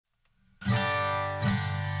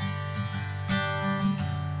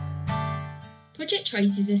Project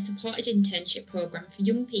Choice is a supported internship programme for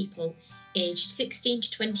young people aged 16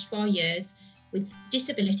 to 24 years with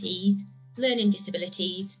disabilities, learning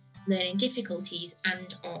difficulties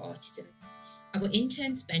and/or autism. Our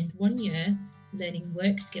interns spend 1 year learning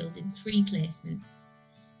work skills in 3 placements.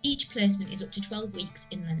 Each placement is up to 12 weeks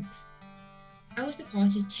in length. Our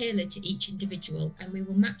support is tailored to each individual and we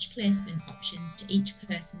will match placement options to each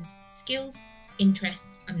person's skills,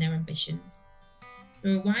 interests and their ambitions.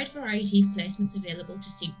 There are a wide variety of placements available to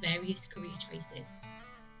suit various career choices.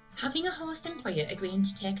 Having a host employer agreeing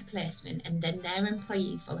to take a placement and then their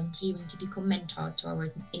employees volunteering to become mentors to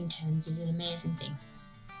our interns is an amazing thing.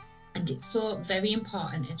 And it's so very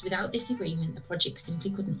important, as without this agreement the project simply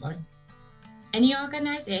couldn't run. Any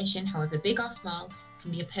organisation, however big or small,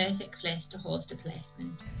 can be a perfect place to host a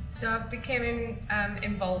placement. So I became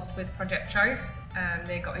involved with Project Choice.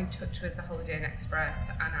 They got in touch with the Holiday Inn Express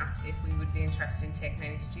and asked if we would be interested in taking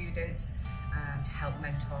any students to help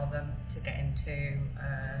mentor them to get into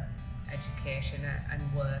education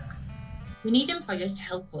and work. We need employers to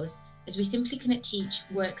help us, as we simply cannot teach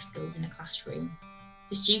work skills in a classroom.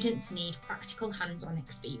 The students need practical hands-on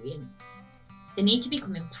experience. They need to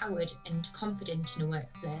become empowered and confident in a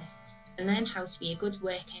workplace and learn how to be a good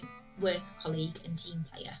work colleague and team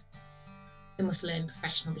player. They must learn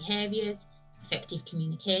professional behaviours, effective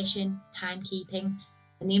communication, timekeeping,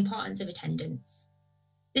 and the importance of attendance.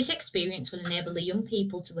 This experience will enable the young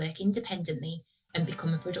people to work independently and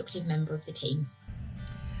become a productive member of the team.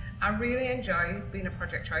 I really enjoy being a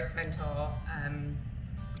Project Choice mentor.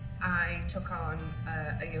 I took on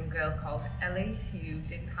a young girl called Ellie who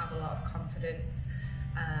didn't have a lot of confidence,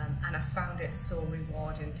 and I found it so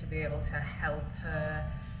rewarding to be able to help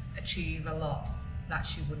her achieve a lot that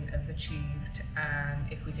she wouldn't have achieved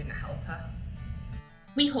if we didn't help her.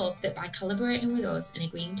 We hope that by collaborating with us and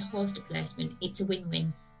agreeing to host a placement, it's a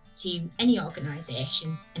win-win to any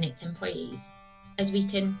organisation and its employees, as we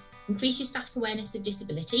can increase your staff's awareness of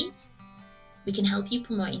disabilities, we can help you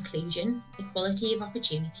promote inclusion, equality of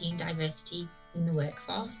opportunity and diversity in the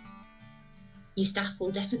workforce. Your staff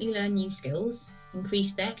will definitely learn new skills,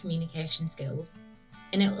 increase their communication skills,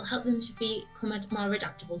 and it will help them to become more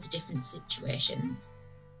adaptable to different situations.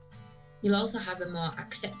 You'll also have a more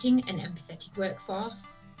accepting and empathetic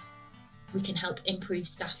workforce. We can help improve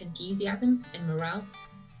staff enthusiasm and morale,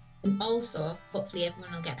 and also hopefully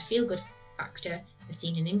everyone will get a feel-good factor of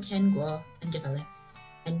seeing an intern grow and develop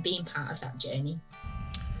and being part of that journey.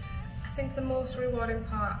 I think the most rewarding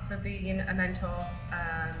part for being a mentor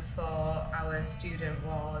for our student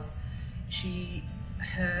was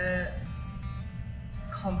her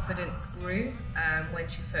confidence grew. When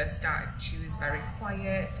she first started, she was very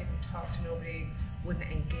quiet, didn't talk to nobody,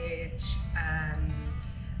 wouldn't engage,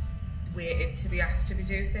 waited to be asked to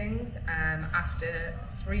do things. After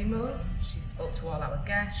 3 months, she spoke to all our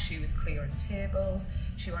guests, she was clearing tables,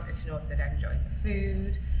 she wanted to know if they'd enjoyed the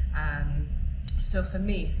food. So for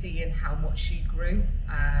me, seeing how much she grew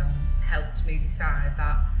helped me decide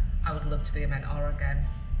that I would love to be a mentor again.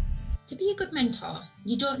 To be a good mentor,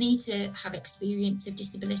 you don't need to have experience of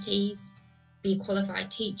disabilities, be a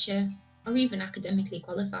qualified teacher, or even academically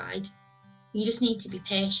qualified. You just need to be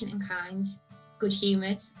patient and kind,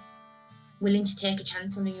 good-humoured, willing to take a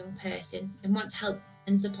chance on a young person and want to help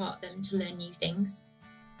and support them to learn new things.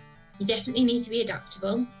 You definitely need to be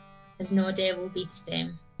adaptable, as no day will be the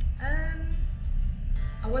same.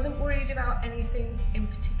 I wasn't worried about anything in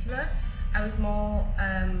particular. I was more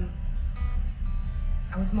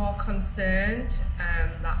concerned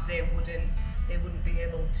that they wouldn't be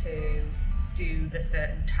able to do the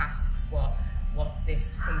certain tasks what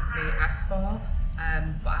this company asked for.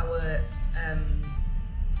 But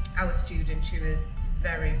our student, she was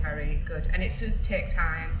very, very good, and it does take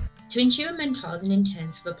time. To ensure mentors and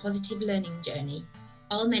interns have a positive learning journey,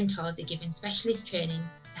 all mentors are given specialist training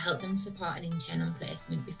to help them support an intern on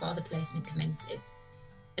placement before the placement commences,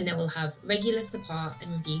 and they will have regular support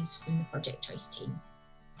and reviews from the Project Choice team.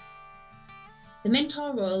 The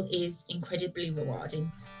mentor role is incredibly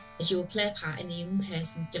rewarding, as you will play a part in the young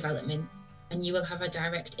person's development and you will have a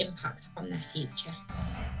direct impact on their future.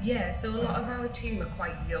 Yeah, so a lot of our team are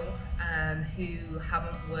quite young, who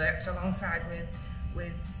haven't worked alongside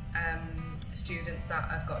with students that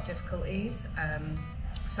have got difficulties.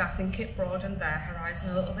 So I think it broadened their horizon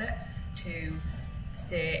a little bit to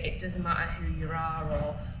say it doesn't matter who you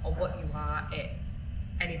are or what you are,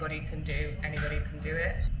 anybody can do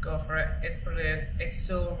it. Go for it, it's brilliant. It's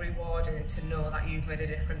so rewarding to know that you've made a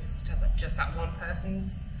difference to just that one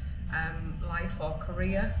person's life or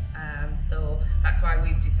career. So that's why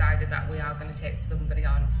we've decided that we are going to take somebody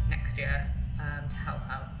on next year to help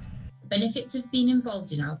out. The benefits of being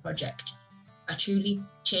involved in our project are truly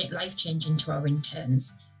life-changing to our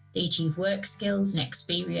interns. They achieve work skills and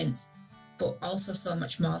experience, but also so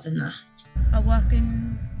much more than that. I work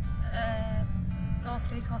in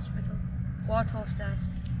Northgate Hospital, Warthorstadt.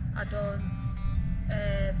 I done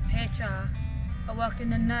HR. I worked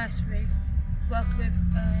in a nursery. Worked with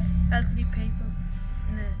elderly people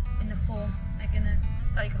in a home,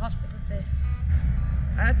 like a hospital place.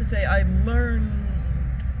 I have to say, I learned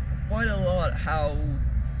quite a lot how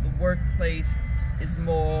the workplace is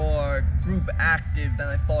more group active than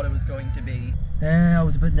I thought it was going to be. I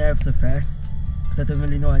was a bit nervous at first because I didn't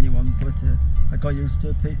really know anyone, but I got used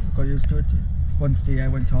to it. Once the year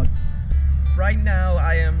went on. Right now,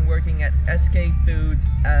 I am working at SK Foods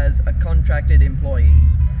as a contracted employee.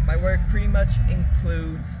 My work pretty much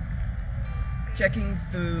includes checking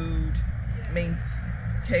food,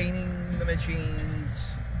 maintaining the machines,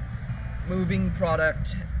 moving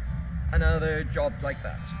product, and other jobs like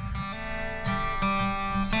that.